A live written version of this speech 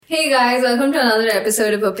Hey guys, welcome to another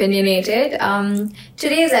episode of Opinionated.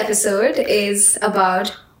 Today's episode is about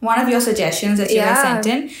one of your suggestions that you guys sent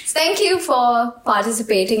in. Thank you for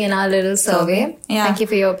participating in our little survey. Yeah. Thank you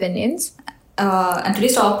for your opinions. And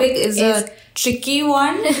today's topic is a tricky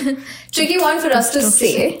one. Tricky one for us to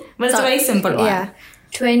say. But it's a very simple one. Yeah.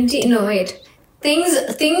 Things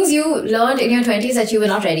you learned in your 20s that you were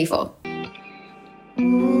not ready for.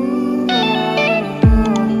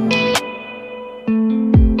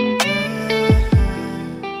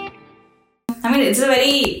 I mean,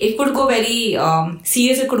 it could go very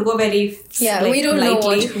serious, it could go very we don't know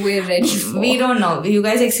what we're ready for. We don't know. You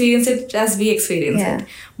guys experience it as we experience it.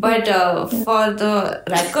 But for the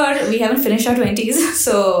record, we haven't finished our 20s,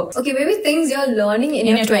 so... Okay, maybe things you're learning in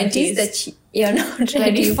your 20s that you're not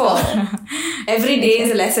ready for. Every day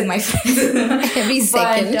is a lesson, my friends. Every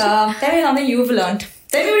second. But tell me something you've learned.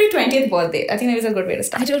 Tell me about your 20th birthday. I think that was a good way to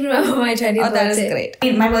start. I don't remember my 20th birthday. That is great. I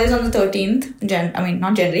mean, my birthday is on the 13th.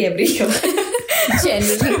 Not January, every year.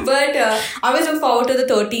 Generally. But I always look forward to the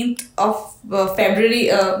 13th of February,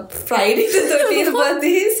 Friday the 13th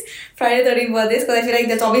birthdays. Friday the 13th birthdays, because I feel like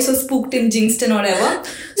that's always so spooked and jinxed and whatever.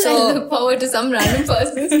 So I look forward to some random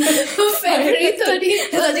person's February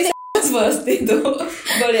 13th. Birthday though.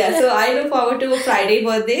 But yeah, so I look forward to Friday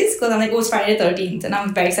birthdays because I'm like, oh, it's Friday the 13th and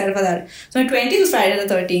I'm very excited for that. So my 20th was Friday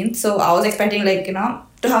the 13th, so I was expecting to have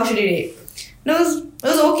a shitty day. It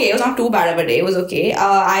was okay. It was not too bad of a day. It was okay.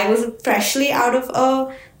 I was freshly out of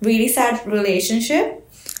a really sad relationship.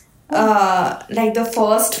 Like the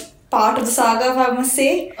first part of the saga, if I must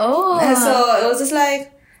say. Oh. So it was just like,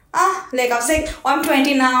 I was like, I'm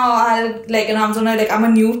 20 now. I'm a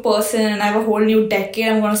new person and I have a whole new decade.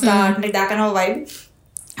 I'm gonna start like that kind of vibe.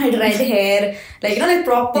 I had red hair,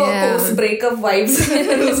 proper post-breakup vibes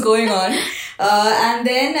was going on. And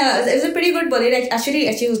then it was a pretty good birthday. Like actually,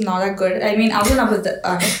 it was not that good. I mean, I was not with the.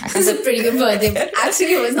 It was a pretty good birthday, but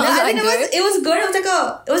actually, it was not that good. It was good.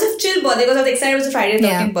 It was a chill birthday because I was excited. It was a Friday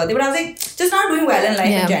 13th birthday, but I was like just not doing well in life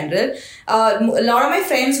in general. A lot of my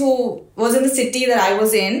friends who was in the city that I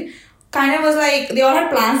was in kind of was like, they all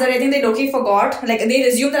had plans that I think they low-key forgot. Like, they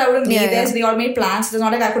assumed that I wouldn't be there, so they all made plans. So it's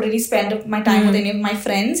not like I could really spend my time with any of my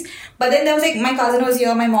friends. But then there was like, my cousin was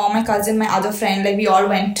here, my mom, my cousin, my other friend, like we all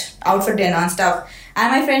went out for dinner and stuff.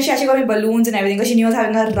 And my friend, she actually got me balloons and everything because she knew I was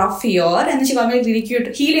having a rough year. And then she got me like really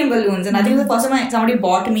cute helium balloons. And I think the first time somebody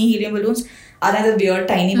bought me helium balloons, other than the weird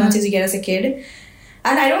tiny ones you get as a kid.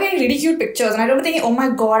 And I don't get really cute pictures. And I don't think, oh my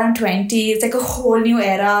god, I'm 20. It's like a whole new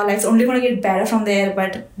era. Like, it's only going to get better from there.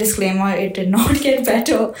 But disclaimer, it did not get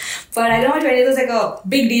better. But I know my 20th was like a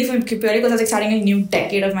big deal for me purely because I was like starting a new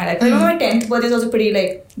decade of my life. I remember my 10th birthday was also pretty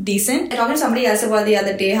like decent. I was talking to somebody else about the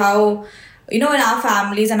other day how, in our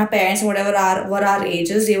families and our parents and whatever were our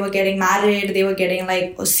ages, they were getting married. They were getting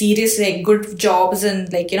like serious, like good jobs.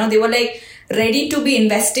 And like, they were like ready to be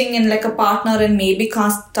investing in like a partner and maybe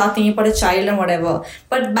start thinking about a child and whatever.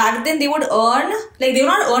 But back then they would earn, like they would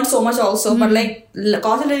not earn so much also, but like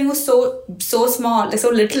cost of living was so small, like so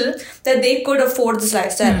little that they could afford this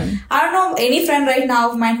lifestyle. I don't know any friend right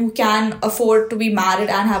now of mine who can afford to be married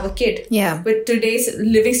and have a kid. Yeah. With today's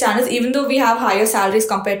living standards, even though we have higher salaries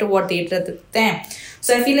compared to what they did at the time.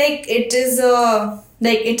 So I feel like it is a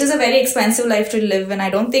very expensive life to live, and I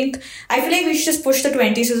feel like we should just push the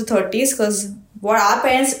 20s to the 30s because what our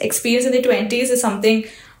parents experience in their 20s is something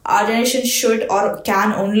our generation should or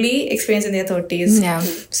can only experience in their 30s. Yeah.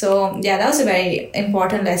 So yeah, that was a very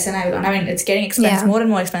important lesson I learned. I mean, it's getting expensive, more and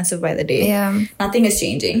more expensive by the day. Yeah. Nothing is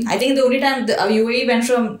changing. I think the only time the UAE went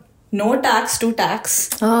from no tax to tax.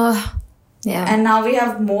 Oh, yeah. And now we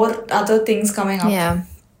have more other things coming up. Yeah.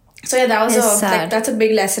 So yeah, that was that's a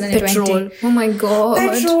big lesson in Petrol. the 20s. Oh my god.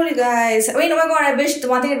 Petrol, you guys. I mean, oh my god, the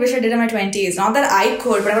one thing I wish I did in my 20s, not that I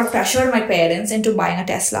could, but I got pressured my parents into buying a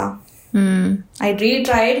Tesla. I really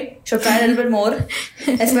tried. Should try a little bit more.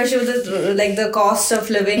 Especially with the cost of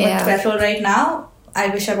living with petrol right now. I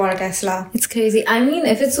wish I bought a Tesla. It's crazy. I mean,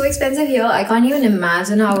 if it's so expensive here, I can't even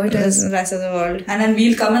imagine how it is in the rest of the world. And then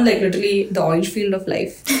we'll come in like literally the oil field of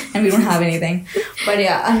life. And we don't have anything. But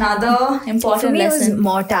yeah, another important lesson. For me, it was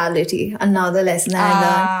mortality. Another lesson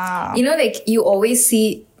I learned. Like you always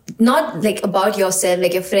see, not like about yourself,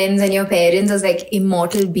 like your friends and your parents as like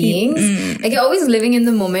immortal beings. Like you're always living in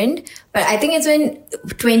the moment. But I think it's when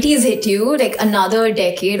 20s hit you, like another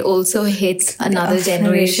decade also hits another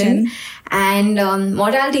generation. And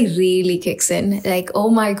mortality really kicks in. Like, oh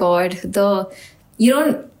my god, you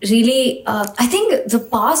don't really, I think the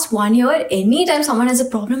past 1 year, anytime someone has a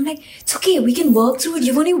problem, like, it's okay, we can work through it.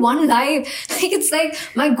 You've only one life. Like, it's like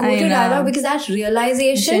my go-to dialogue, because that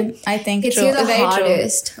realization, I think it's true. the Very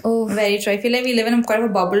hardest. True. Oh, very true. I feel like we live in quite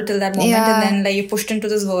of a bubble till that moment, and then like you're pushed into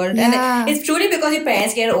this world. And it's truly because your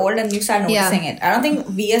parents get old and you start noticing it. I don't think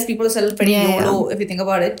we as people are still pretty YOLO if you think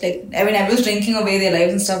about it. Like, I mean, everyone's drinking away their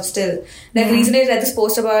lives and stuff still. Like recently I read this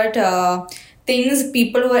post about things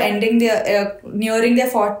people who are ending their nearing their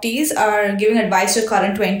 40s are giving advice to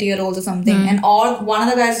current 20-year-olds or something, and one of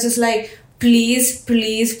the guys is just like,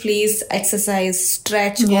 please exercise,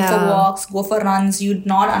 stretch, go for walks, go for runs. You do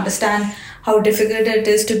not understand how difficult it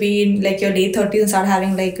is to be in like your late 30s and start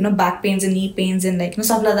having like, you know, back pains and knee pains and like, you know,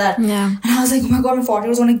 stuff like that. And I was like, oh my god, my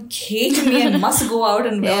 40-year-olds want to hate me and must go out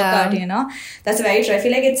and work out, you know. That's very true. I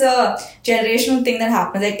feel like it's a generational thing that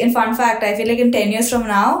happens. Like, in fun fact, I feel like in 10 years from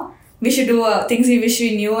now, we should do things we wish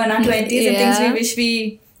we knew in our 20s and things we wish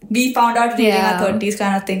we found out during our 30s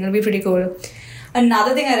kind of thing. It'll be pretty cool.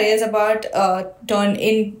 Another thing I realized about learned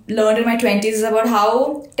in my 20s is about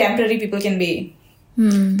how temporary people can be,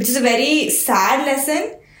 which is a very sad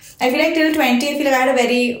lesson. I feel like till 20, I feel like I had a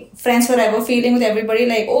very friends forever feeling with everybody.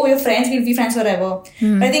 Like, oh, you're friends, we'll be friends forever.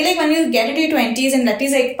 But I think like when you get into your 20s, and that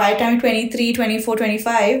is like by the time you're 23, 24,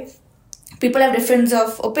 25, people have difference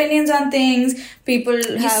of opinions on things.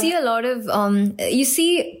 You see a lot of you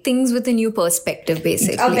see things with a new perspective,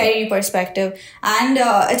 basically. A very new perspective. And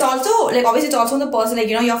it's also like, obviously it's also the person, like,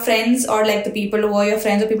 you know, your friends or like the people who are your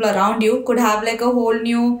friends or people around you could have like a whole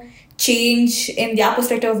new change in their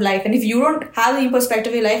perspective of life. And if you don't have the new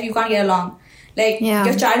perspective of your life, you can't get along. Like,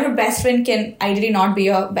 your childhood best friend can ideally not be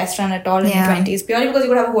your best friend at all in your 20s, purely because you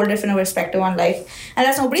could have a whole different perspective on life. And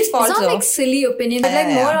that's nobody's fault. It's not like silly opinions, but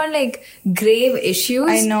like more on like grave issues.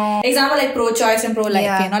 I know. Example like pro-choice and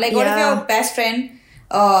pro-life, you know. Like, what if your best friend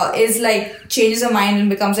is like, changes her mind and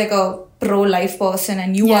becomes like a pro-life person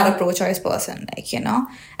and you are a pro-choice person, like, you know.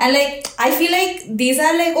 And like, I feel like these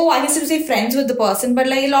are like, I can still say friends with the person, but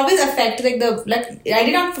like, it'll always affect like I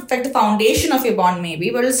did not affect the foundation of your bond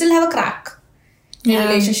maybe, but it'll still have a crack.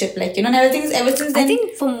 Relationship, like, you know, and everything's ever since then. I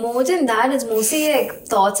think for more than that, it's mostly like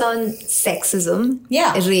thoughts on sexism,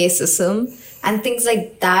 racism, and things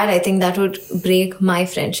like that. I think that would break my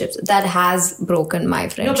friendships. That has broken my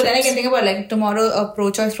friendships. No, but then I can think about like tomorrow a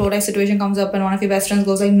pro-choice, pro-life situation comes up and one of your best friends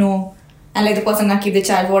goes like, no, and like the person can't keep the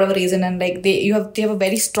child for whatever reason, and like they have a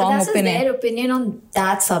very strong opinion. That's their opinion on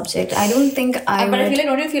that subject. I don't think but I feel like,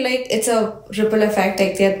 don't you feel like it's a ripple effect?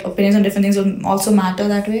 Like, their opinions on different things will also matter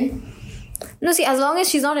that way. No, see, as long as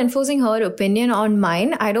she's not enforcing her opinion on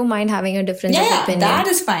mine, I don't mind having a difference of opinion. That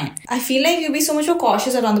is fine. I feel like you'll be so much more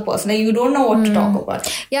cautious around the person. Like, you don't know what to talk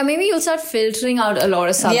about. Yeah, maybe you'll start filtering out a lot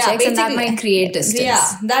of subjects, and that might create distance.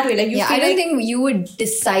 Yeah, that way. Like, you feel I don't think you would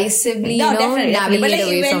decisively, navigate but like,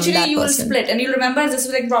 away from that eventually you will split. And you'll remember this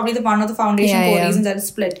was like probably one of the foundation core reasons that it's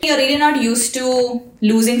split. You're really not used to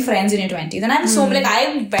losing friends in your 20s. And I'm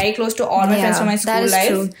I'm very close to all my friends from my school life.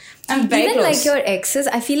 True. I'm very Even close. Like your exes,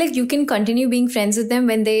 I feel like you can continue being friends with them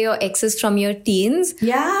when they're your exes from your teens.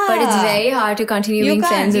 Yeah. But it's very hard to continue being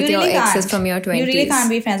friends with your exes from your 20s. You really can't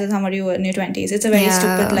be friends with somebody in your 20s. It's a very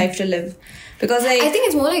stupid life to live. Because I think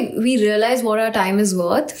it's more like we realize what our time is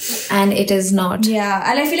worth, and it is not. Yeah,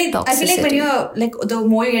 and I feel like when you're like, the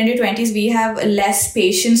more you get into your 20s, we have less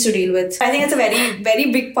patience to deal with. I think it's a very,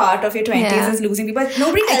 very big part of your 20s is losing people.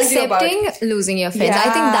 Nobody tells you about accepting losing your friends. I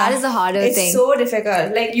think that is the harder thing. It's so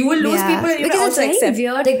difficult. Like, you will lose people and you will also accept.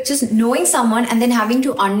 Weird. Like, just knowing someone and then having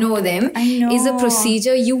to unknow them is a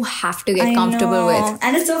procedure you have to get comfortable with.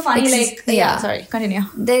 And it's so funny. Sorry, continue.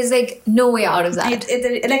 There's like no way out of that.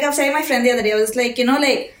 Like I was telling my friend the other day, I was like, you know,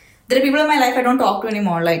 like, there are people in my life I don't talk to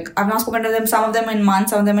anymore. Like, I've not spoken to them, some of them in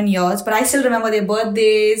months, some of them in years, but I still remember their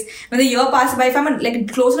birthdays. When the year passes by, if I'm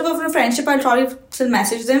like close enough of a friendship, I'll probably still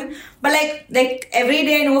message them. But like every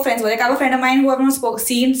day I know friends. Like, I have a friend of mine who I've not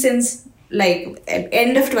seen since like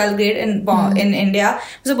end of 12th grade in India.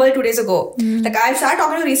 It was a birthday 2 days ago. Like, I've started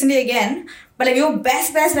talking to her recently again. But like, we were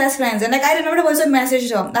best friends. And like, I remember the birthdays I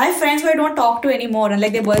messaged her. I have friends who I don't talk to anymore. And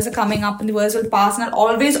like, their birthdays are coming up and the birthdays will pass. And I'll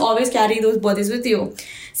always carry those birthdays with you.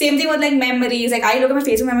 Same thing with like memories. Like, I look at my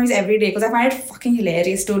Facebook memories every day because I find it fucking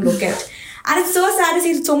hilarious to look at. And it's so sad to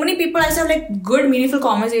see so many people I used to have like good, meaningful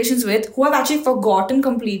conversations with who I've actually forgotten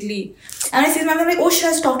completely. And I see them, I'm like, oh shit,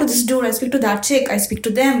 I talk to this dude, I speak to that chick, I speak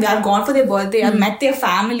to them, I've gone for their birthday, I've met their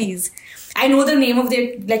families. I know the name of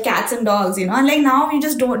their like cats and dogs, you know. And like, now you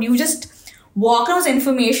just walk around with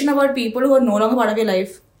information about people who are no longer part of your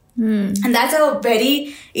life. And that's a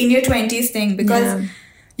very in your 20s thing, because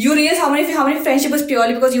you realize how many friendship was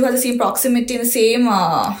purely because you have the same proximity and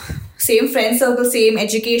the same friend circle, same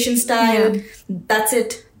education style. Yeah. That's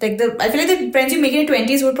it. Like I feel like the friends you make in your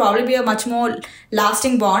 20s would probably be a much more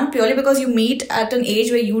lasting bond, purely because you meet at an age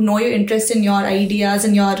where you know your interest in your ideas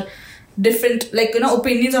and your different, like,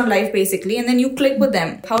 opinions on life, basically, and then you click with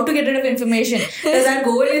them. How to get rid of information? Does that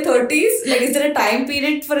go in your 30s? Like, is there a time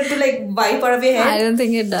period for it to like wipe out of your head? I don't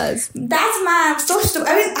think it does. That's mad. So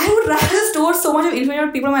I mean, I would rather store so much of information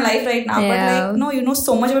about people in my life right now, but like, no, you know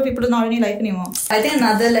so much about people who's not in your life anymore. I think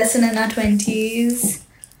another lesson in our 20s,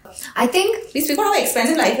 I think we speak about how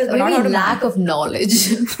expensive life is, but not how to lack of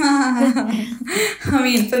knowledge. I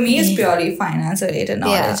mean, for me, it's purely finance related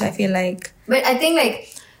knowledge. I feel like, but I think like.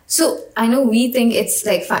 So I know we think it's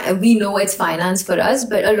like, we know it's finance for us,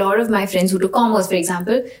 but a lot of my friends who do commerce, for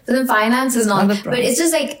example, for them finance is not. But it's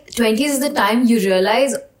just like 20s is the time you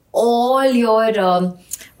realize all your, all your,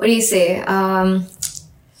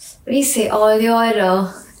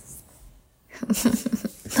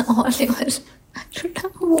 all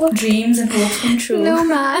your dreams and hopes come true. No,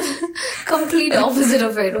 man. Complete opposite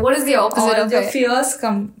of it. What is the opposite of your fears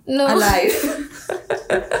come alive.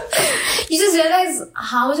 You just realize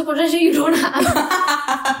how much potential you don't have.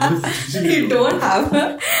 You don't have.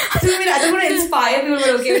 I mean, I don't want to inspire people, but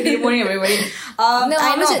okay, we're demoting everybody. No,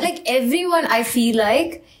 how much, like, everyone, I feel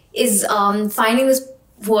like, is finding this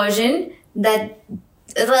version that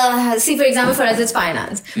see, for example, for us it's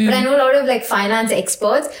finance, but I know a lot of like finance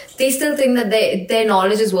experts, they still think that their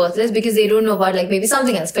knowledge is worthless because they don't know about like maybe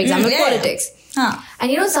something else, for example, politics.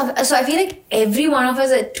 And so I feel like every one of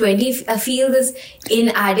us at 20 feel this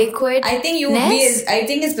inadequate. I think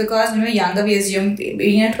it's because when we were younger, we assumed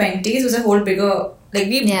being in our 20s was a whole bigger, like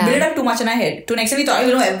we built it up too much in our head. To an extent, we thought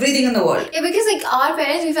we know everything in the world. Yeah, because like our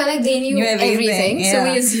parents, we felt like they knew everything. So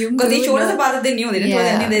we assumed. Because they showed us the part that they knew. They didn't show us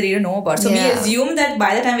anything they didn't know about. So we assumed that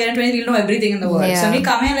by the time we are in 20s, we'll know everything in the world. So when we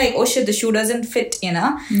come in like, oh shit, the shoe doesn't fit,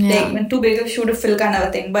 like too big of a shoe to fill kind of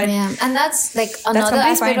a thing. But and that's like another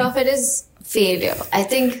aspect of it is failure. I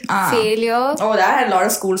think failure. Oh, that had a lot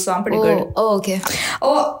of schools, so I'm pretty good. Oh, okay.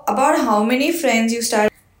 Oh, about how many friends you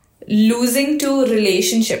start losing to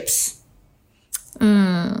relationships.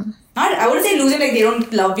 I wouldn't say losing, like they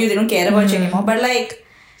don't love you, they don't care about you anymore, but like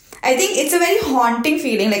I think it's a very haunting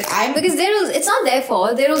feeling. Like because it's not their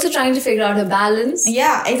fault. They're also trying to figure out a balance.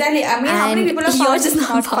 Yeah, exactly. I mean, how many people are found just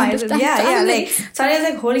not found? Yeah. Like suddenly I was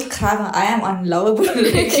like, holy crap, I am unlovable.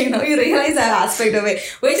 Like, you realize that aspect of it,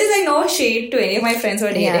 which is like no shade to any of my friends who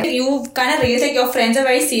are dating. Yeah. You kind of realize like your friends are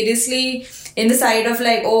very seriously in the side of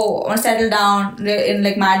like, oh, I want to settle down, they're in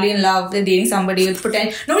like madly in love, they're dating somebody with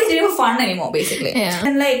pretend. Nobody's dating for fun anymore, basically. Yeah.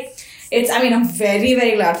 And like, I'm very,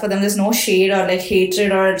 very glad for them. There's no shade or like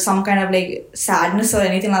hatred or some kind of like sadness or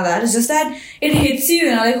anything like that. It's just that it hits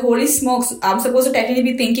you, like, holy smokes, I'm supposed to technically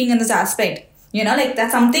be thinking in this aspect. Like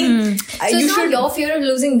that's something. So it's not your fear of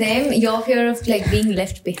losing them, your fear of like being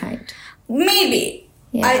left behind. Maybe.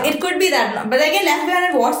 Yeah. It could be that, but again, left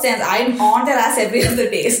behind in what sense? I'm on their ass every other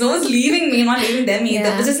day. So no one's leaving me, not leaving them either.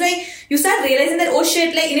 Yeah. It's just like you start realizing that, oh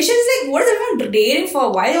shit, like initially it's like, what is everyone dating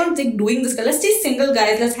for? Why are you doing this? Let's stay single,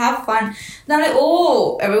 guys. Let's have fun. Then I'm like,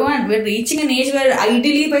 oh, everyone, we're reaching an age where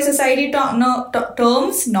ideally by society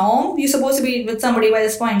terms, norm, you're supposed to be with somebody by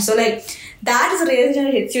this point. So like, that is a realization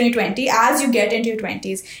that hits you in your 20s as you get into your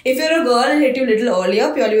 20s. If you're a girl, it'll hit you a little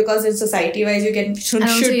earlier purely because it's society-wise you get and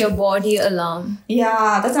also your body alarm.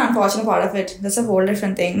 Yeah, that's an unfortunate part of it. That's a whole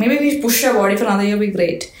different thing. Maybe if we push our body for another year, it'll be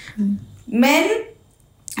great. Men,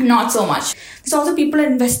 not so much. There's also people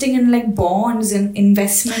investing in like bonds and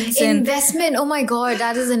investments. Investment. Oh my god,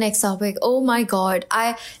 that is the next topic. Oh my god,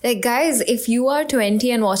 guys, if you are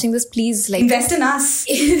 20 and watching this, please like invest in us.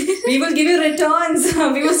 We will give you returns.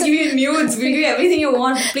 We will give you nudes. We'll give you everything you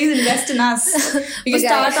want. Please invest in us. You can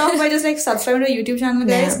start off by just like subscribing to our YouTube channel,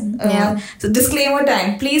 guys. So disclaimer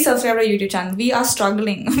time. Please subscribe to our YouTube channel. We are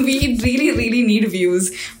struggling. We really, really need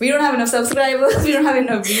views. We don't have enough subscribers. We don't have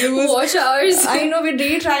enough views. Watch hours. I know we're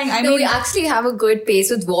really trying. I mean, we actually have a good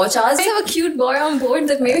pace with watch hours. We have a cute boy on board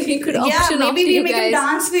that maybe we could option maybe we make him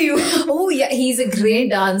dance for you. Oh yeah, he's a great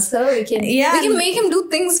dancer. We can make him do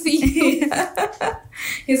things for you.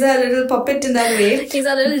 He's a little puppet in that way. He's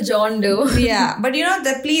a little John Doe. Yeah, but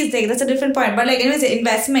please, like, that's a different point. But like, anyways,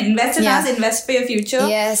 investment. Invest in us. Invest for your future.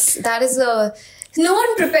 Yes, that is no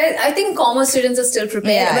one prepared. I think commerce students are still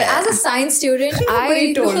prepared. But as a science student,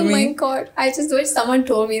 my god, I just wish someone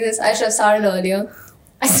told me this. I should have started earlier.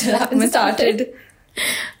 I still haven't started.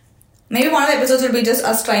 Maybe one of the episodes will be just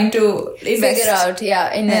us trying to figure out,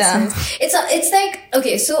 investments. Yeah. It's like,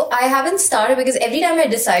 okay, so I haven't started because every time I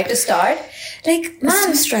decide to start, like,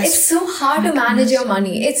 man, it's so hard to manage your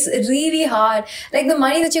money. It's really hard. Like, the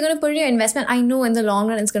money that you're going to put in your investment, I know in the long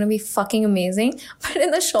run it's going to be fucking amazing. But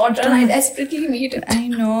in the short run, I desperately need it. I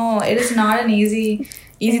know. It is not an easy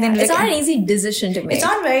thing. It's not an easy decision to make. It's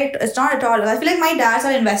not right. It's not at all. I feel like my dad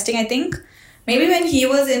started investing, I think, maybe when he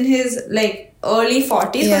was in his, like, early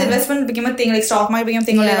 40s, because investment became a thing, like stock market became a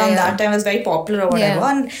thing around that time. It was very popular or whatever.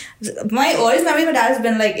 And my earliest memory, my dad has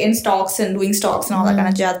been like in stocks and doing stocks and all that kind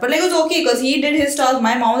of jazz. But like, it was okay because he did his stocks.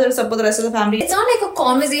 My mom was able to support the rest of the family. It's not like a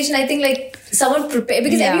conversation. I think like someone prepared,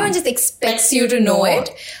 because everyone just expects you to know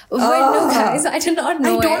it. But no, guys, I did not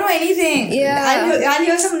know it. I don't know anything. I'll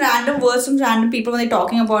hear some random words from random people when they're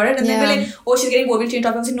talking about it, and they'll be like, oh, she's getting bored, we'll change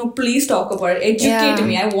topic. I say, no, please talk about it. Educate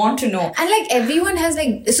me. I want to know. And like, everyone has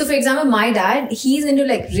like, so for example, my dad, he's into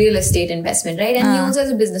like real estate investment, right? And he also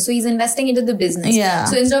has a business. So he's investing into the business.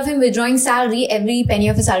 So instead of him withdrawing salary, every penny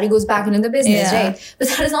of his salary goes back into the business, right? But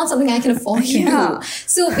that is not something I can afford to do.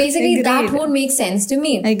 So basically, that won't make sense to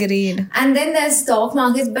me. Agreed. And then there's stock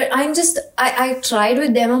markets, but I tried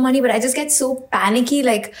with demo money, but I just get so panicky,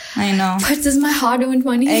 like, I know. But this is my hard-earned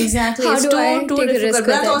money. Exactly. How it's do I too take a risk difficult.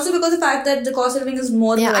 But that's also because of the fact that the cost of living is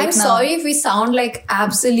more than I'm sorry if we sound like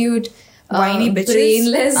absolute whiny bitches,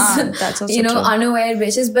 brainless, that's also true. unaware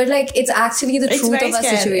bitches, but like, it's actually the truth of our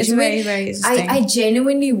situation. It's very, very interesting. I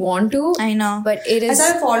genuinely want to. I know. But it is. I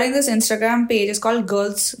started following this Instagram page. It's called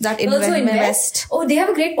Girls That Invest. Oh, they have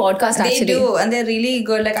a great podcast actually. They do, and they're really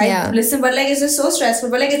good. Like, I listen, but like, it's just so stressful.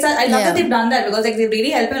 But like, I love that they've done that, because like, they're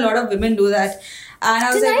really helping a lot of women do that. And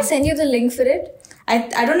I was Didn't I send you the link for it?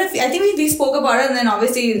 I don't know if I think we spoke about it, and then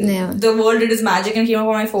obviously the world did its magic and came up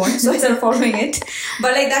on my phone, so I started following it.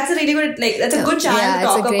 But like, that's a really good, like, that's a good channel to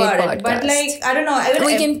talk about podcast. It. But like, I don't know,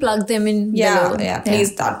 we can plug them in below.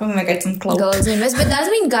 Please start when we get some clout. Girls who invest, but that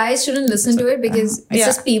doesn't mean guys shouldn't listen to it, because it's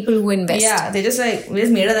just people who invest. They just like, we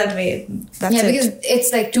just made it that way. That's it. Because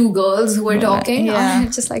it's like two girls who are talking,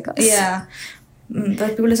 just like us. But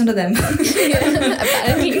people listen to them.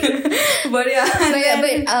 Apparently. But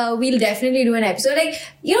we'll definitely do an episode. Like,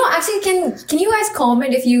 actually, can you guys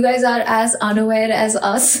comment if you guys are as unaware as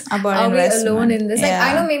us? About are we alone in this? Like,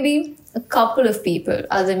 I know maybe a couple of people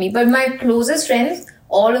other than me, but my closest friends,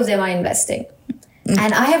 all of them are investing.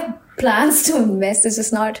 And I have plans to invest. It's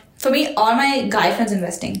just not. For me, all my guy friends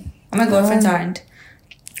investing. All my girlfriends aren't.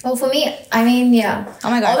 Oh, for me, I mean, all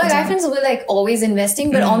my guy friends were like always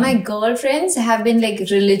investing, but all my girlfriends have been like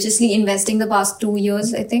religiously investing the past 2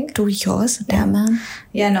 years, I think. 2 years? Damn, man.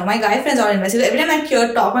 Yeah, no, my guy friends are investing. Every time I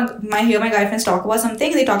hear my guy friends talk about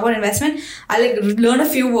something, they talk about investment, I like learn a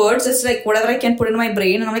few words, just like whatever I can put in my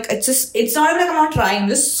brain, and I'm like, it's not like I'm not trying, I'm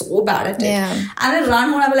just so bad at it. And then run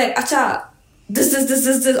home, I'll be like, acha, this,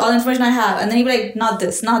 all the information I have. And then he'll be like, not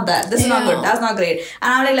this, not that. This is not good. That's not great.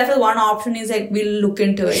 And I'm like left with one option. He's like, we'll look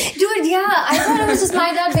into it. Dude, I thought it was just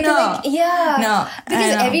my dad. Because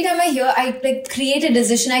because every time I like create a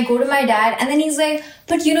decision, I go to my dad, and then he's like,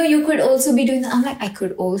 but you could also be doing that. I'm like, I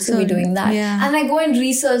could also be doing that. And I go and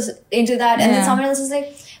research into that. And then someone else is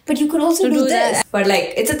like, but you could also do this. But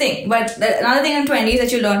like, it's a thing. But another thing in 20s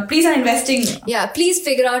that you learn, please are investing. Yeah, please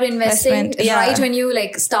figure out investing right when you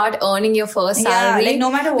like start earning your first salary. Like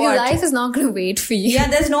no matter what. Your life is not going to wait for you. Yeah,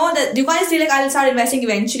 there's no, that you can't just be like, I'll start investing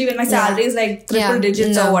eventually when my salary is like triple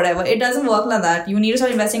digits or whatever. It doesn't work like that. You need to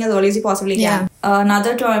start investing as early as you possibly can.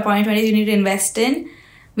 Another point in 20s you need to invest in.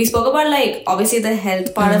 We spoke about like obviously the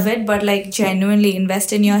health part of it, but like genuinely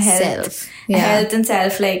invest in your health. Health and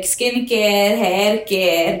self, like skin care, hair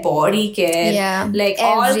care, body care, like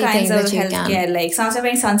all kinds of health care. Like some are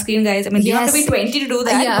wearing sunscreen, guys. I mean, you have to be 20 to do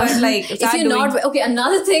that, but like if you're not,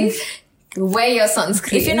 another thing. Wear your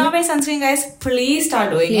sunscreen. If you're not wearing sunscreen, guys, please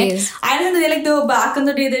start doing it. I don't know, like the back in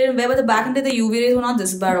the day they didn't wear, but the back in the day the UV rays were not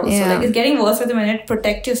this bad also. Like it's getting worse with the minute.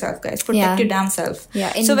 Protect yourself, guys. Protect your damn self.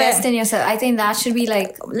 Invest in yourself. I think that should be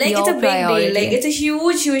like it's a big deal. Like it's a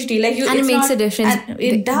huge deal. Like and it makes a difference. And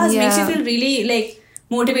it does. Makes you feel really like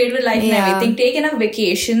motivated with life and everything. Take enough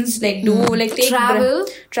vacations, like take travel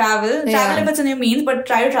if it's in your means, but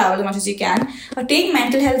try to travel as much as you can. Take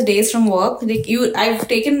mental health days from work. Like I've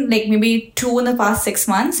taken like maybe 2 in the past 6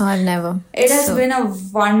 months. I've never. It has been a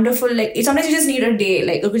wonderful, like sometimes you just need a day.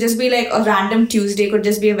 Like it could just be like a random Tuesday, could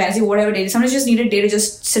just be a Wednesday, whatever day. Sometimes you just need a day to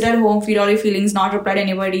just sit at home, feel all your feelings, not reply to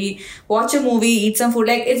anybody, watch a movie, eat some food.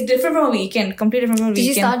 Like it's different from a weekend, completely different from a weekend.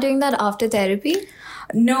 Did you start doing that after therapy?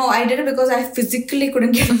 No, I did it because I physically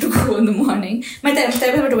couldn't get to go in the morning. My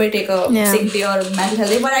therapist would take a sick day or mental health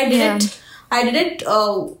day, but I did it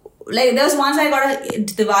like there was once I got a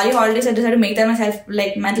Diwali holidays, I decided to make that myself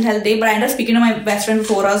like mental health day, but I ended up speaking to my best friend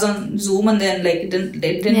for 4 hours on Zoom, and then like it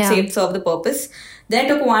didn't serve the purpose. Then I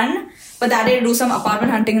took one, but that day to do some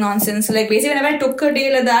apartment hunting nonsense. So like basically whenever I took a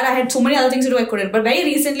day like that, I had so many other things to do I couldn't. But very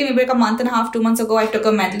recently, maybe like a month and a half, 2 months ago, I took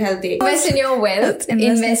a mental health day. Invest in your wealth,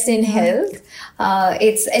 invest in health.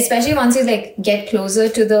 It's especially once you like get closer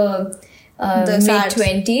to the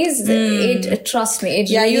mid-20s, trust me, it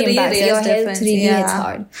really impacts your health, really hits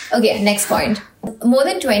hard. Okay, next point. More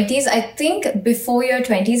than 20s, I think before your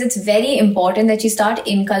 20s, it's very important that you start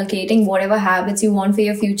inculcating whatever habits you want for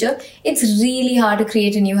your future. It's really hard to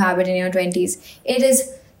create a new habit in your 20s. It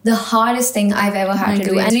is the hardest thing I've ever had to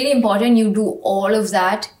do. And it's really important you do all of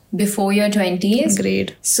that before your 20s.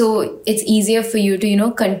 Agreed. So it's easier for you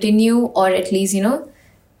to, continue, or at least,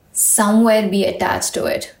 somewhere be attached to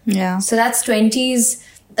it. Yeah. So that's 20s.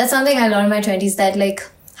 That's something I learned in my 20s, that like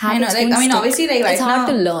habits obviously like right it's hard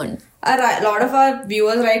now, to learn. A lot of our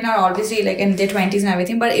viewers right now are obviously like in their 20s and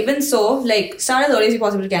everything, but even so, like start as early as you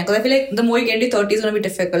possibly can, because I feel like the more you get into 30s, it's going to be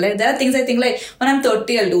difficult. Like there are things I think like when I'm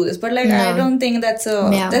 30 I'll do this, but like I don't think there's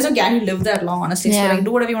no guarantee you live that long, honestly. So like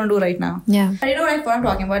do whatever you want to do right now. Yeah. And what I'm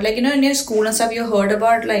talking about, like in your school and stuff, you heard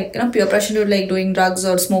about like peer pressure to like doing drugs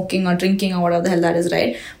or smoking or drinking or whatever the hell that is,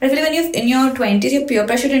 right? But I feel like when you're in your 20s, you're peer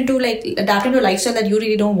pressured into like adapting to a lifestyle that you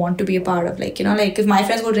really don't want to be a part of. Like like if my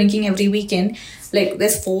friends go drinking every weekend, like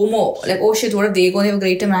there's FOMO, like oh shit, what if they go, they have a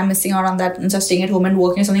great time and I'm missing out on that, and just staying at home and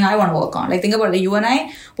working on something I want to work on. Like think about it, you and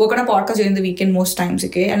I work on a podcast during the weekend most times,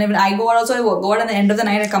 okay? And when I go out also, I go out at the end of the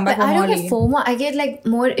night, I come back home early. I don't get FOMO, I get like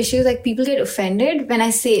more issues, like people get offended when I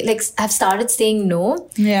say, like I've started saying no.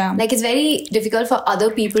 Yeah. Like it's very difficult for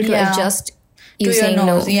other people to adjust you saying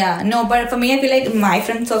no. Yeah, no, but for me I feel like my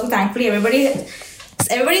friends also, thankfully everybody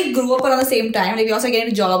grew up around the same time. Like we also get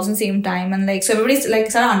into jobs in the same time, and like so everybody's like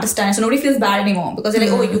started to understand. So nobody feels bad anymore because they're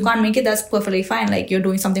like, oh, you can't make it. That's perfectly fine. Like you're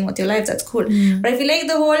doing something with your life. That's cool. But I feel like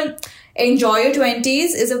the whole enjoy your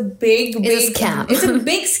 20s is a big scam. It's a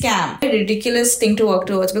big scam. A ridiculous thing to work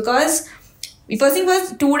towards, because first thing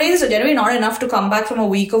was 2 days is generally not enough to come back from a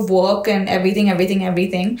week of work and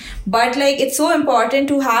everything. But like it's so important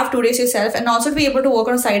to have 2 days yourself, and also to be able to work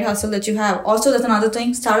on a side hustle that you have. Also, that's another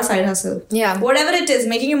thing. Start a side hustle. Yeah. Whatever it is,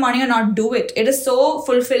 making you money or not, do it. It is so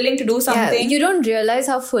fulfilling to do something. Yeah, you don't realize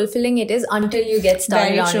how fulfilling it is until you get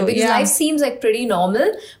started on it. Because life seems like pretty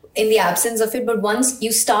normal in the absence of it, but once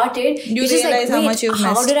you start it, you just realize like, how much you've missed.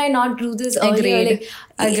 How did I not do this earlier?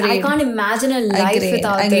 Agreed. I can't imagine a life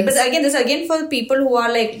without this. But again, this again for people who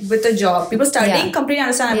are like with a job. People studying, completely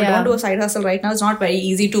understand. But don't do a side hustle right now. It's not very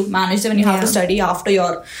easy to manage them when you have to study after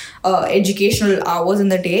your educational hours in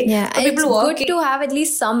the day. Yeah, and people it's good to have at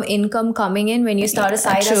least some income coming in when you start a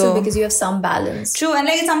side hustle, because you have some balance. True, and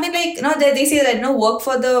like it's something like they say that work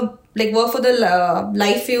for the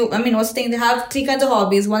life you. I mean, what's the thing? They have 3 kinds of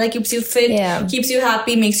hobbies. One that keeps you fit, keeps you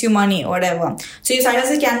happy, makes you money, or whatever. So your side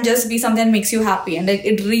hustle can just be something that makes you happy, and like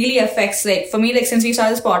it really affects. Like for me, like since we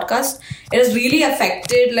started this podcast, it has really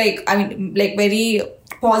affected. Very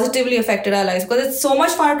positively affected our lives, because it's so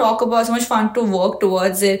much fun to talk about, so much fun to work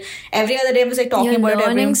towards it. Every other day, I was like talking about it.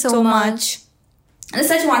 Learning so much. And it's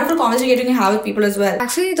such a wonderful conversation you're getting to have with people as well.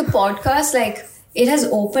 Actually, the podcast, like, it has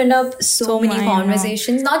opened up so many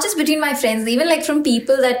conversations, not just between my friends, even like from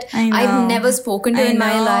people that I've never spoken to in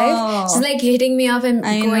my life. Just like hitting me up and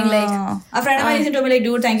going like... A friend of mine used to tell me like,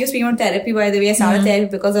 dude, thank you for speaking about therapy, by the way. I started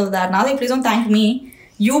therapy because of that. Now, like, please don't thank me.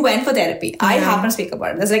 You went for therapy. I happen to speak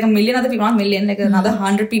about it. There's like a million other people, not million, like another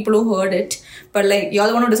 100 people who heard it. But like, you're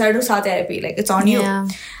the one who decided to start therapy. Like, it's on you.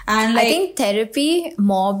 And like, I think therapy,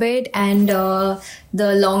 morbid, and the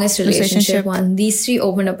longest relationship one. These 3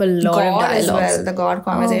 opened up a lot of dialogues. As well, the God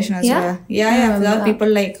conversation as well. Yeah. A lot of people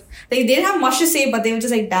like they didn't have much to say, but they were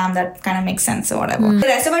just like, damn, that kind of makes sense or whatever. The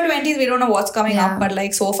rest of our 20s, we don't know what's coming up. But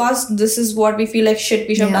like, so far, this is what we feel like, shit,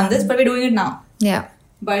 we should have done this. But we're doing it now. Yeah.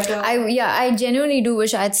 But I genuinely do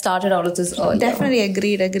wish I had started all of this earlier. Definitely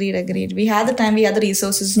agreed. We had the time, we had the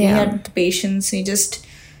resources, we had the patience. We just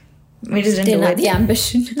didn't do it. The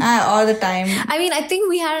ambition. All the time. I mean, I think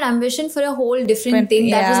we had an ambition for a whole different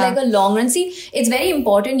thing that was like a long run. See, it's very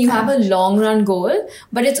important you have a long run goal,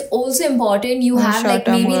 but it's also important you have like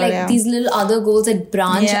maybe like these little other goals that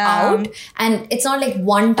branch out, and it's not like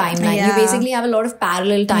one timeline. You basically have a lot of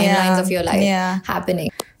parallel timelines of your life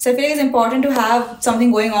happening. So I feel like it's important to have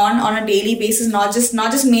something going on a daily basis, not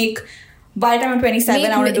just make, by the time I'm 27,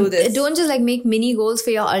 I want to do this. Don't just like make mini goals for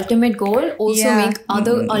your ultimate goal. Also make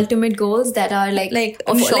other ultimate goals that are like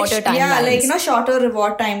of shorter timelines. Yeah, like, shorter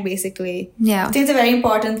reward time basically. Yeah. I think it's a very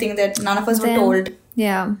important thing that none of us were told.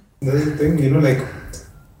 Yeah. There's a thing, like,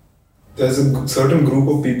 there's a certain group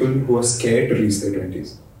of people who are scared to reach their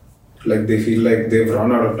 20s. like they feel like they've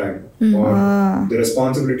run out of time. Or the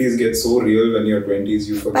responsibilities get so real when you're 20s,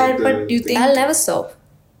 you forget But you think I'll never stop.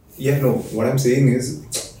 Yeah, no, what I'm saying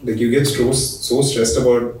is, like, you get so stressed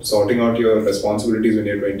about sorting out your responsibilities when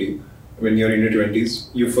you're 20, when you're in your 20s,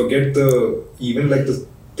 you forget even the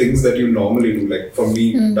things that you normally do, like for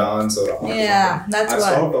me, dance or art. Yeah, that's I've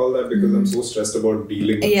what. stopped all that because I'm so stressed about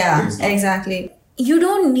dealing with things now. Exactly. You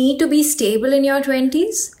don't need to be stable in your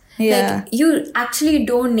 20s. Yeah. Like, you actually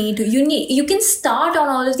don't need to. You can start on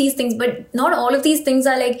all of these things, but not all of these things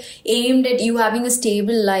are like aimed at you having a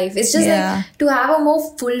stable life. It's just like to have a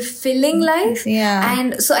more fulfilling life. Yeah.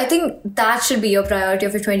 And so I think that should be your priority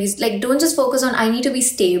of your 20s. Like, don't just focus on, I need to be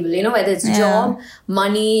stable, whether it's job,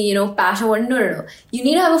 money, passion, whatever. No. You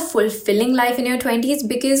need to have a fulfilling life in your 20s,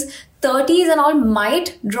 because 30s and all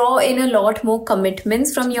might draw in a lot more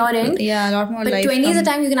commitments from your end. Yeah, a lot more But life. 20 is a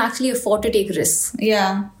time you can actually afford to take risks.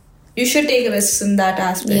 Yeah. You should take risks in that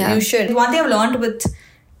aspect. Yeah. You should. One thing I've learned with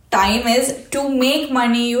time is to make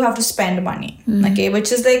money, you have to spend money. Okay, which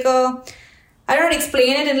is like I don't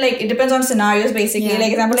explain it, and like it depends on scenarios basically. Yeah.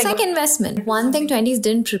 Like example, it's like investment. One thing 20s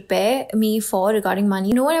didn't prepare me for regarding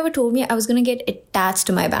money. No one ever told me I was going to get attached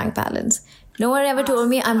to my bank balance. No one ever told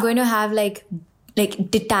me I'm going to have like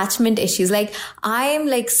detachment issues. Like, I'm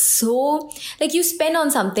like so, like, you spend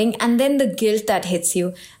on something and then the guilt that hits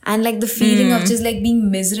you and like the feeling of just like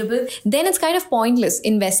being miserable, then it's kind of pointless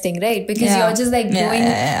investing, right? Because you're just like doing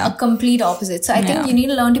a complete opposite. So I think you need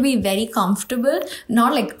to learn to be very comfortable,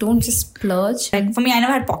 not like, don't just splurge. like for me, I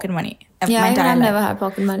never had pocket money. I've never had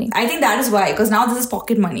pocket money. I think that is why, because now this is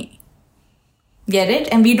pocket money. Get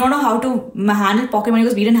it? And we don't know how to handle pocket money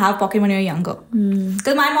because we didn't have pocket money when we were younger.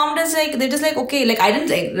 Because my mom does like, they're just like, okay, like I didn't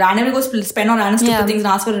like randomly go spend on random stupid things and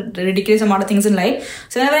ask for a ridiculous amount of things in life.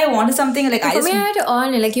 So whenever I wanted something, like for me, I had to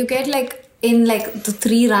earn it. Like, you get like in like the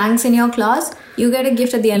 3 ranks in your class, you get a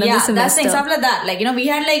gift at the end of the semester. Yeah, that's the example of that. Like, we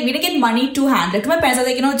had like, we didn't get money to hand. Like to my parents, I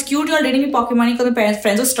was like, it's cute you're getting me pocket money, because my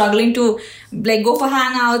friends were struggling to like go for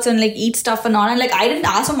hangouts and like eat stuff and all. And like, I didn't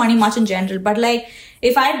ask for money much in general, but like,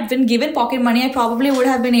 if I'd been given pocket money, I probably would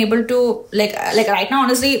have been able to like right now,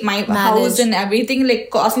 honestly, my house and everything like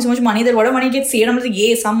cost me so much money that whatever money gets saved, I'm like,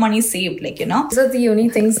 yay, some money is saved, like, These are the only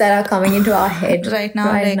things that are coming into our head right now.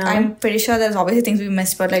 I'm pretty sure there's obviously things we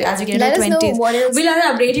missed, but like as we get into 20s,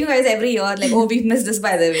 we'll update you guys every year. Like, oh, we've missed this,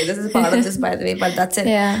 by the way. This is part of this, by the way. But that's it.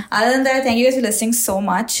 Yeah. Other than that, thank you guys for listening so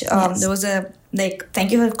much. There was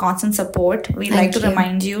thank you for constant support. We'd like to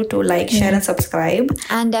remind you to like, share and subscribe.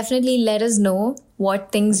 And definitely let us know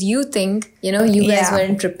what things you think, you guys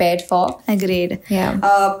weren't prepared for. Agreed.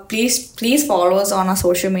 Yeah. Please follow us on our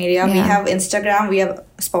social media. We have Instagram, we have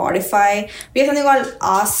Spotify, we have something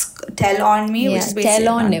called Tell On Me, which is basically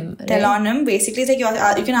Tell On Him. Basically, it's like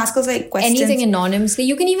you can ask us like questions. Anything anonymously.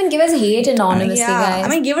 You can even give us hate anonymously, guys. I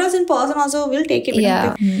mean, give it us in person also. We'll take it.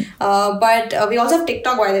 Yeah. But we also have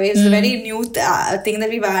TikTok, by the way. It's a very new thing that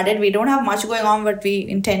we've added. We don't have much going on, but we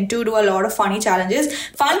intend to do a lot of funny challenges.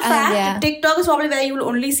 Fun fact, TikTok is probably where you will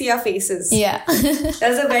only see our faces. Yeah.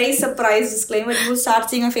 That's a very surprise disclaimer. You will start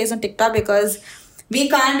seeing our face on TikTok because we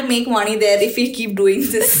can't make money there if we keep doing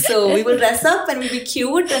this. So we will dress up and we'll be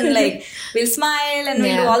cute and like we'll smile and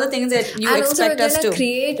we'll do all the things that you expect us to. And also we're going to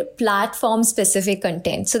create platform specific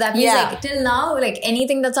content. So that means like till now, like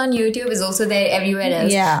anything that's on YouTube is also there everywhere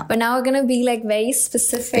else. Yeah. But now we're going to be like very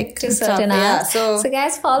specific to certain apps. So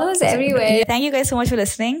guys, follow us everywhere. Thank you guys so much for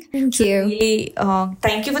listening. Thank you. Really,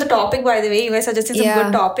 thank you for the topic, by the way. You guys suggested some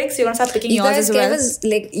good topics. You're going to start picking yours as well.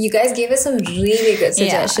 You guys gave us some really good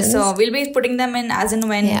suggestions. So we'll be putting them in as and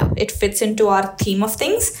when it fits into our theme of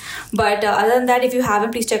things. But other than that, if you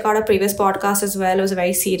haven't, please check out our previous podcast as well. It was a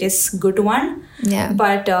very serious, good one. Yeah.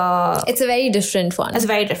 But it's a very different one. It's a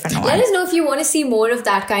very different one. Let us know if you want to see more of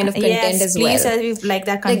that kind of content as well. Yes, please, we like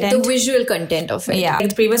that content. Like the visual content of it. Yeah. Like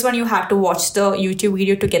the previous one, you had to watch the YouTube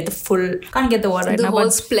video to get the full, can't get the word right now. The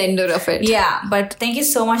whole splendor of it. Yeah. But thank you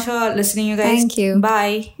so much for listening, you guys. Thank you.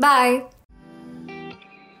 Bye. Bye.